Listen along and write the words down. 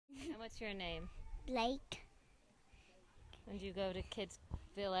what's your name? Blake. And you go to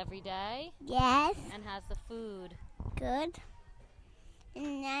Kidsville every day? Yes. And how's the food? Good.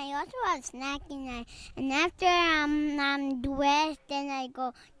 And I also have snacking night. And after I'm dressed, then I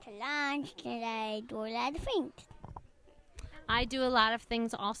go to lunch, and I do a lot of things. I do a lot of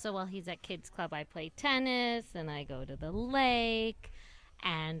things also while he's at Kids Club. I play tennis, and I go to the lake,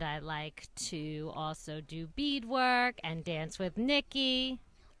 and I like to also do beadwork and dance with Nikki.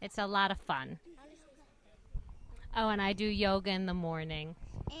 It's a lot of fun. Oh, and I do yoga in the morning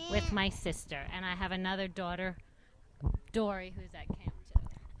with my sister, and I have another daughter, Dori, who's at camp too.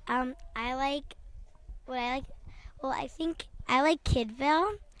 I think I like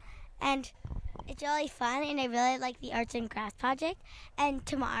Kidville, and it's really fun, and I really like the arts and crafts project. And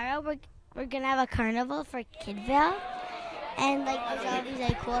tomorrow we're gonna have a carnival for Kidville, and there's all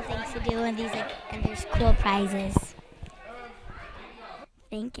these cool things to do, and there's cool prizes.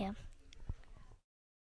 Thank you.